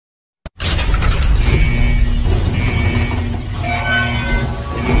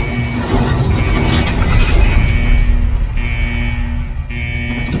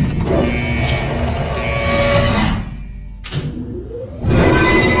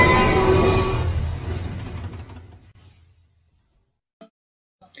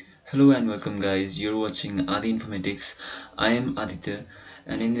Hello and welcome guys, you're watching Adi Informatics. I am Aditya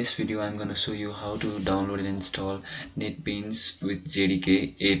and in this video I'm gonna show you how to download and install Netbeans with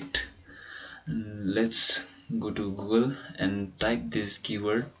JDK 8. Let's go to Google and type this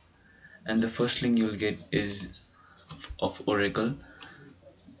keyword, and the first link you'll get is of Oracle,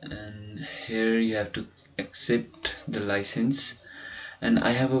 and here you have to accept the license. And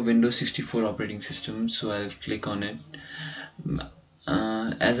I have a Windows 64 operating system, so I'll click on it.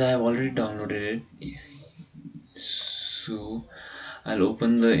 As I have already downloaded it, so I'll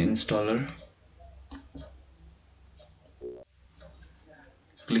open the installer,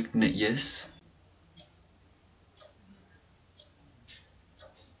 click yes.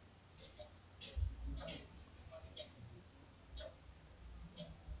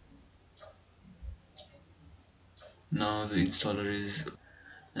 Now the installer is,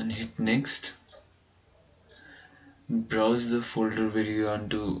 and hit next. Browse the folder where you want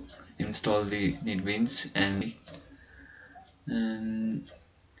to install the Netbeans and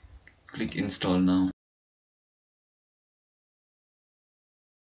click install now.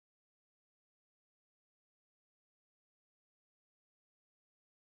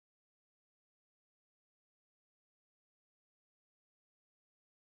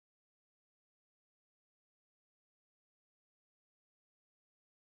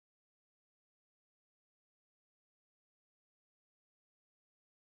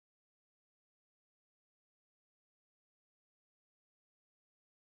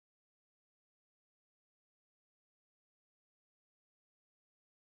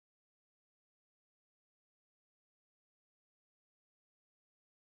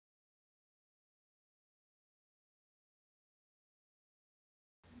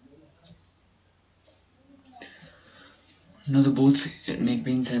 Now the both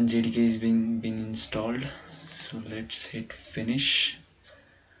Netbeans and JDK is being installed, so let's hit finish.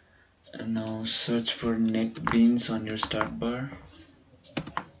 And now search for Netbeans on your start bar.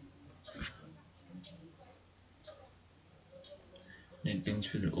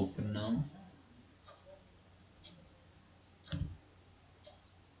 Netbeans will open now.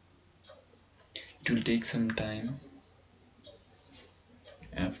 It will take some time.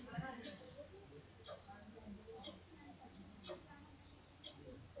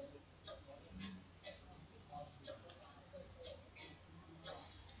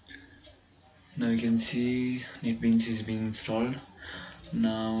 Now you can see Netbeans is being installed.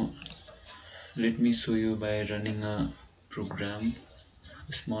 Now let me show you by running a program,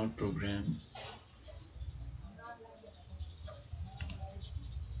 a small program.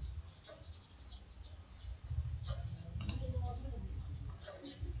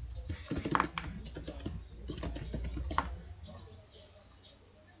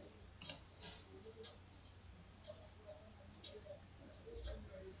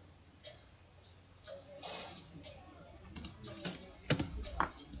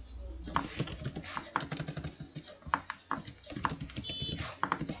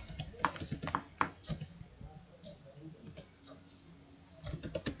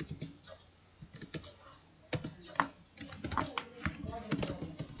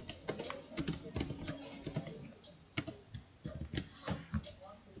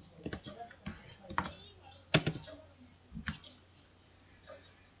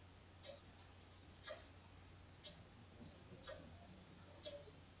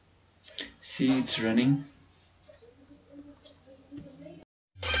 See, it's running.